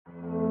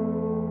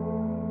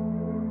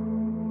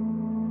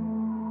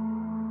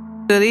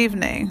Good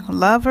evening,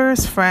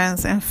 lovers,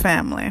 friends, and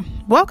family.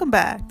 Welcome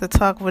back to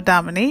Talk with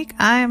Dominique.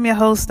 I am your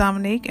host,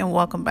 Dominique, and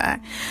welcome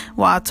back.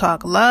 Where I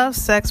talk love,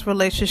 sex,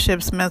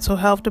 relationships, mental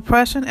health,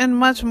 depression, and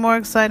much more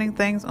exciting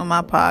things on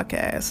my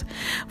podcast.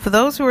 For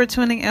those who are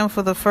tuning in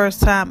for the first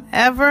time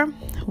ever,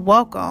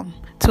 welcome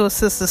to a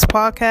sister's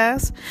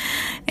podcast,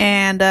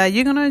 and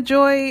you're going to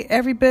enjoy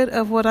every bit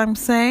of what I'm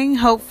saying,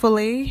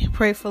 hopefully,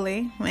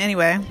 prayerfully.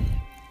 Anyway,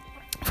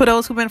 for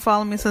those who've been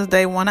following me since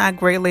day one, I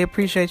greatly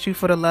appreciate you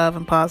for the love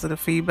and positive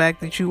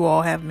feedback that you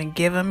all have been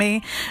giving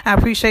me. I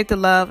appreciate the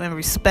love and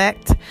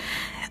respect.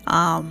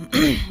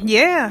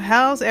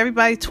 How's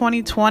everybody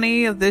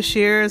 2020 of this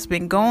year has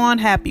been going?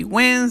 Happy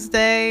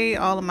Wednesday.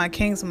 All of my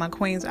kings and my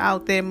queens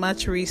out there,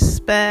 much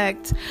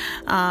respect.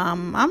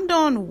 I'm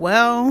doing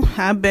well.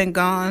 I've been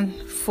gone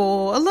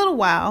for a little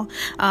while.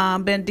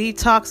 Been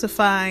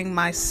detoxifying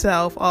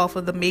myself off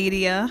of the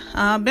media.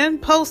 Been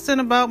posting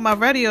about my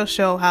radio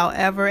show,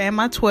 however, and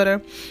my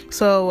Twitter.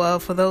 So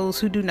for those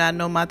who do not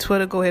know my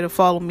Twitter, go ahead and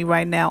follow me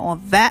right now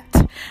on that.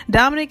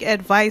 Dominic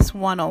Advice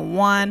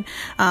 101,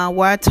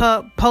 where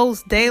I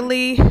post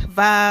daily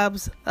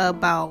vibes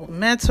about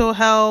mental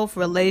health,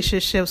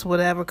 relationships,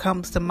 whatever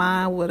comes to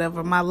mind,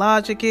 whatever my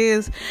logic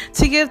is,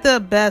 to give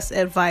the best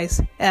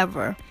advice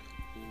ever.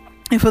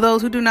 And for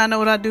those who do not know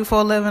what I do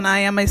for a living, I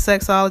am a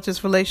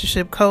sexologist,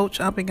 relationship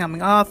coach,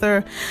 up-and-coming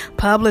author,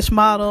 published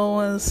model,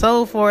 and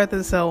so forth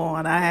and so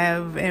on. I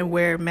have and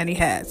wear many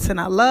hats,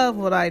 and I love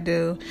what I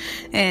do.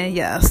 And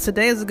yes,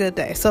 today is a good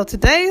day. So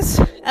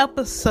today's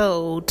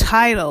episode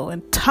title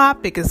and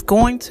topic is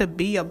going to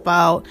be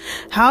about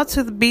how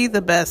to be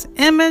the best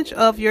image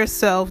of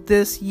yourself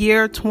this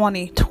year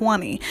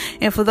 2020.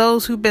 And for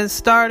those who've been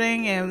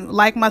starting, and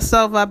like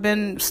myself, I've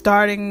been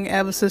starting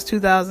ever since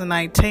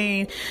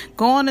 2019,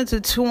 going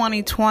into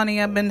 2020,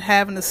 I've been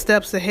having the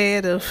steps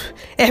ahead of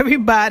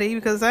everybody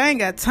because I ain't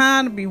got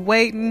time to be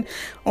waiting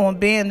on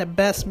being the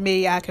best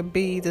me I could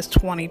be this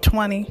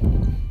 2020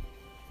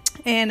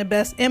 and the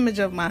best image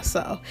of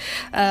myself.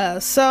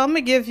 So I'm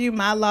gonna give you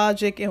my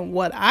logic and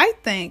what I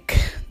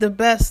think the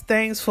best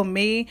things for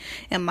me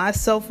and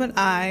myself and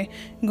I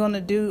am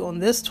gonna do on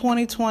this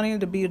 2020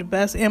 to be the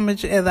best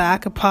image that I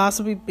could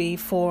possibly be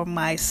for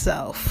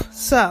myself.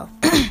 So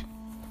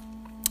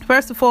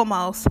first and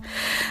foremost,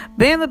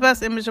 being the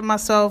best image of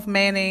myself,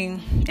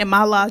 meaning, and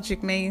my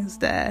logic means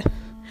that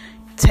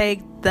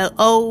take the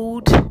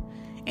old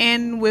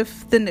in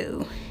with the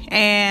new.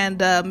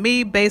 And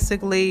me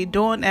basically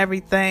doing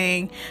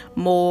everything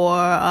more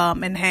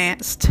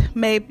enhanced.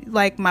 Maybe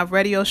like my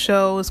radio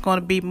show is going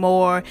to be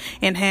more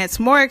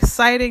enhanced, more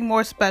exciting,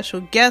 more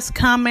special guests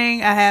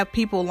coming. I have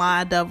people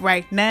lined up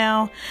right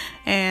now,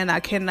 and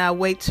I cannot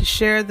wait to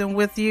share them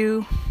with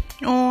you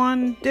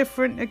on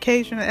different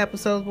occasional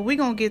episodes, but we're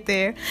gonna get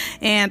there.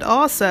 And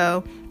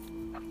also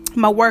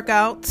my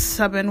workouts,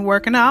 I've been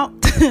working out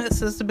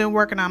since I've been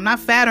working out. I'm not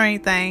fat or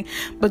anything,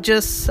 but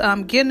just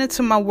getting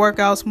into my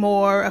workouts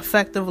more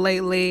effective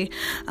lately.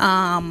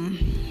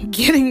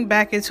 Getting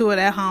back into it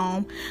at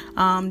home.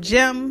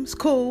 Gym's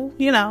cool,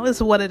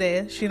 it's what it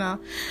is.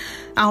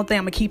 I don't think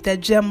I'm gonna keep that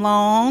gym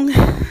long.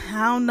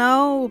 I don't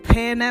know,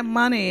 paying that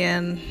money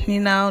and,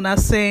 not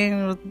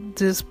saying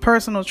this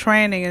personal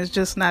training is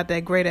just not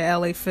that great at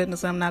LA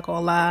Fitness. I'm not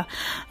gonna lie.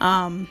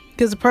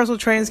 Because the personal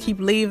trainers keep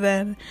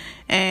leaving,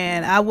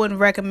 and I wouldn't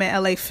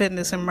recommend LA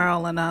Fitness in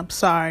Maryland. I'm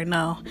sorry,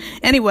 no.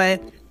 Anyway,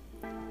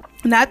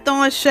 not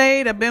throwing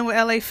shade. I've been with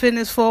LA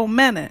Fitness for a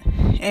minute,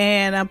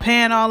 and I'm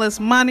paying all this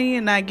money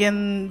and not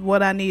getting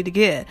what I need to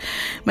get.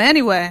 But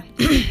anyway,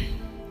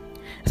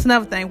 it's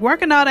another thing.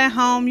 Working out at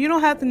home, you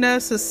don't have to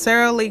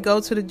necessarily go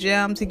to the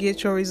gym to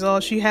get your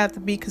results. You have to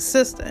be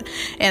consistent.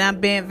 And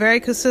I'm being very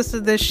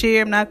consistent this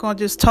year. I'm not going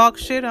to just talk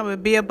shit. I'm going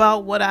to be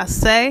about what I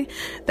say.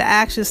 The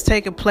actions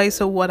taking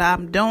place of what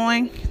I'm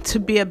doing to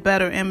be a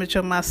better image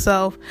of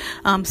myself.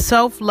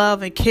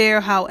 Self-love and care.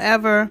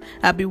 However,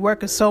 I be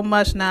working so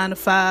much 9 to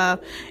 5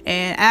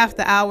 and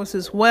after hours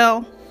as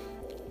well.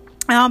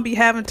 I don't be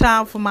having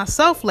time for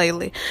myself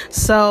lately.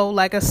 So,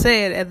 like I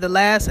said, at the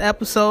last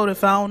episode,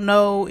 if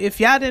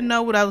y'all didn't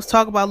know what I was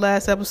talking about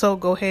last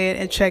episode, go ahead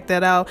and check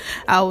that out.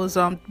 I was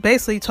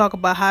basically talking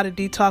about how to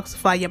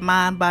detoxify your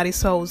mind, body,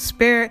 soul,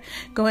 spirit.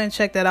 Go ahead and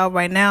check that out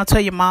right now.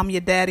 Tell your mom,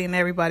 your daddy, and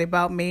everybody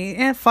about me.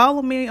 And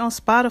follow me on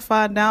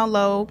Spotify.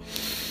 Download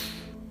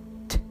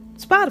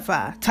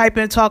Spotify. Type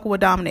in Talking with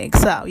Dominique.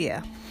 So,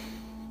 yeah.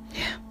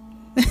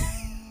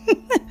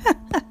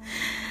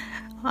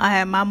 I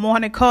had my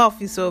morning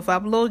coffee, so if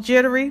I'm a little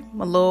jittery,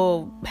 a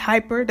little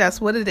hyper,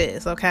 that's what it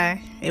is,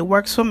 okay? It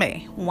works for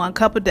me. 1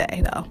 cup a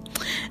day, though.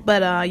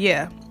 But,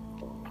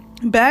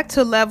 back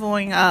to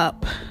leveling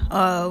up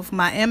of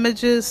my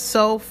images,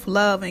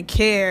 self-love, and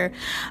care,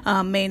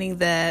 meaning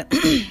that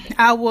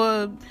I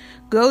would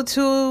go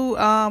to,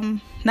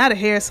 not a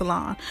hair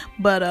salon,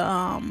 but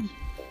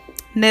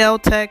nail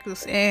tech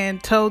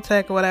and toe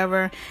tech or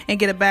whatever, and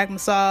get a back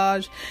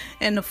massage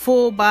and the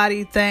full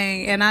body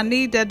thing. And I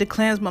need that to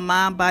cleanse my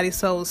mind, body,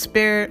 soul,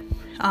 spirit.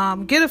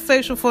 get a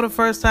facial for the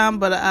first time,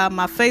 but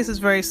my face is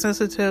very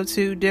sensitive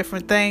to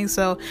different things,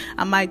 so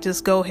I might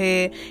just go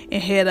ahead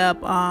and hit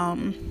up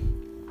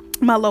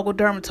my local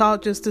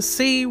dermatologist to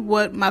see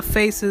what my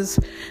face is,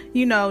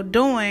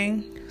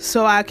 doing,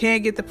 so I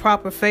can get the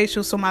proper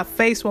facial so my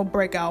face won't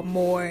break out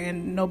more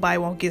and nobody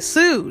won't get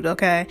sued.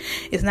 Okay,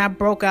 it's not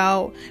broke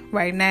out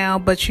right now,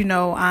 but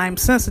I'm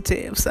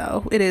sensitive,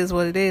 so it is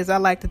what it is. I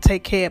like to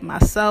take care of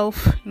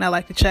myself, and I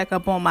like to check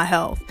up on my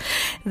health.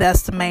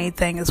 That's the main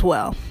thing as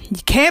well.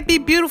 You can't be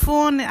beautiful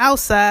on the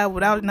outside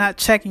without not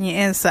checking your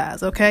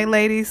insides. Okay,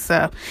 ladies,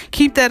 so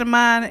keep that in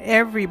mind.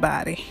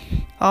 Everybody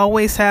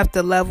always have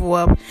to level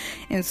up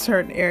in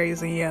certain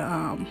areas in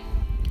your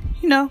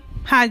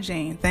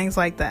hygiene, things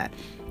like that.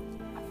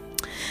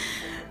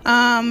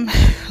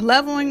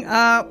 Leveling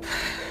up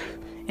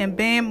and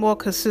being more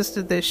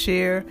consistent this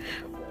year.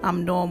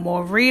 I'm doing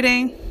more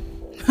reading,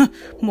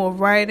 more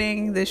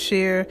writing this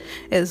year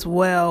as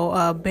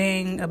well,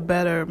 being a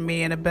better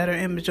me and a better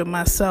image of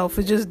myself,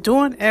 and just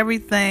doing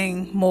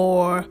everything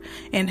more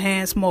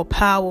enhanced, more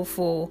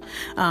powerful,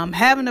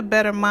 having a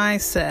better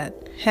mindset,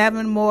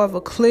 having more of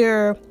a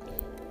clear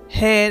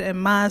head and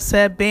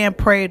mindset, being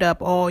prayed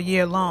up all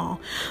year long.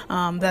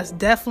 That's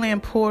definitely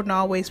important. I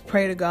always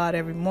pray to God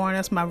every morning.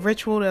 That's my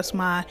ritual. That's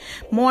my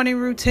morning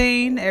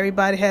routine.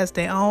 Everybody has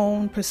their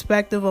own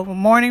perspective of a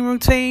morning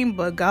routine,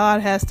 but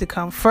God has to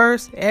come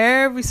first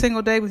every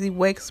single day because He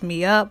wakes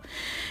me up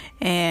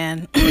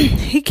and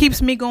He keeps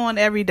me going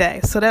every day.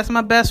 So that's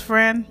my best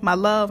friend, my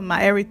love,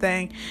 my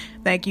everything.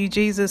 Thank you,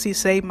 Jesus. He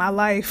saved my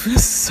life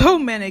so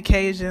many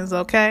occasions.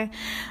 Okay.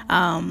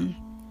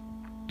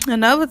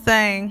 Another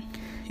thing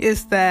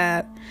is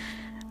that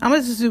I'm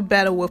going to just do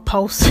better with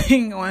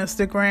posting on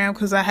Instagram,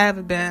 because I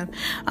haven't been.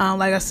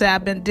 Like I said,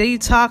 I've been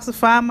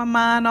detoxifying my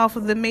mind off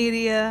of the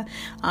media.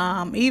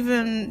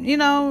 Even,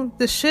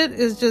 the shit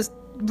is just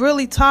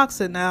really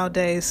toxic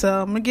nowadays.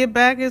 So I'm going to get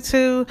back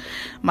into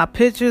my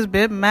pictures,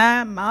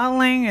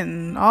 modeling,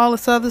 and all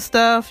this other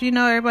stuff,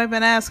 everybody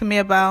been asking me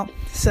about.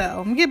 So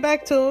I'm going to get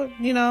back to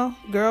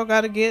it. Girl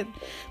got to get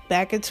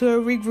back into a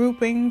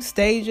regrouping,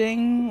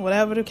 staging,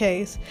 whatever the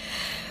case.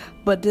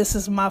 But this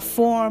is my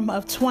form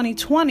of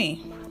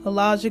 2020, the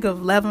logic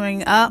of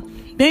leveling up,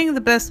 being the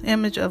best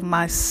image of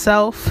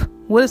myself.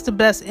 What is the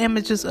best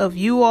images of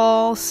you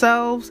all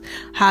selves?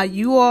 How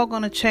you all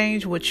going to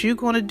change, what you're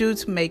going to do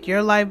to make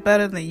your life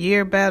better, the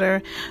year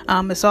better.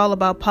 It's all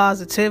about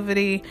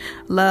positivity,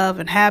 love,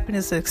 and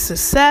happiness and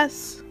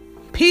success.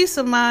 Peace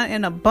of mind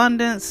and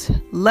abundance,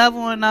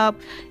 leveling up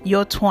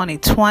your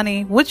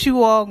 2020. What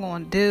you all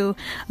gonna do?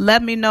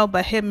 Let me know,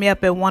 but hit me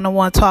up at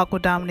One-on-One Talk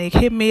with Dominique.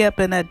 Hit me up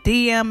in a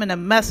DM and a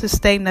message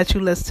stating that you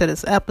listen to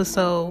this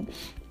episode.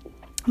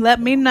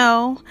 Let me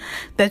know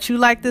that you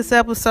like this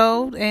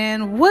episode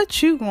and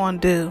what you gonna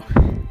do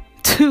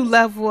to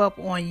level up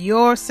on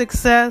your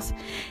success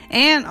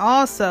and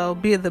also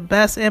be the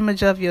best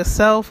image of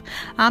yourself.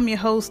 I'm your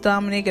host,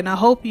 Dominique, and I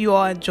hope you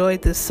all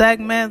enjoyed this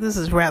segment. This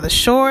is rather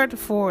short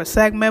for a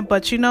segment,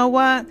 but you know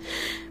what?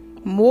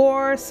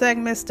 More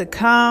segments to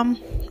come,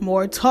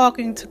 more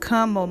talking to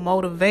come, more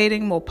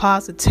motivating, more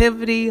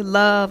positivity,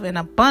 love, and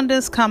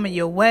abundance coming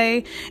your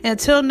way.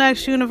 Until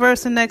next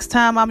universe and next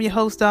time, I'm your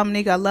host,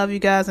 Dominique. I love you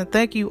guys, and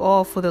thank you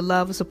all for the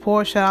love and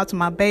support. Shout out to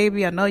my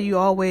baby. I know you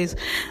always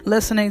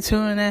listening,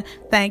 tuning in.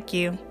 Thank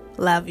you.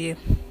 Love you.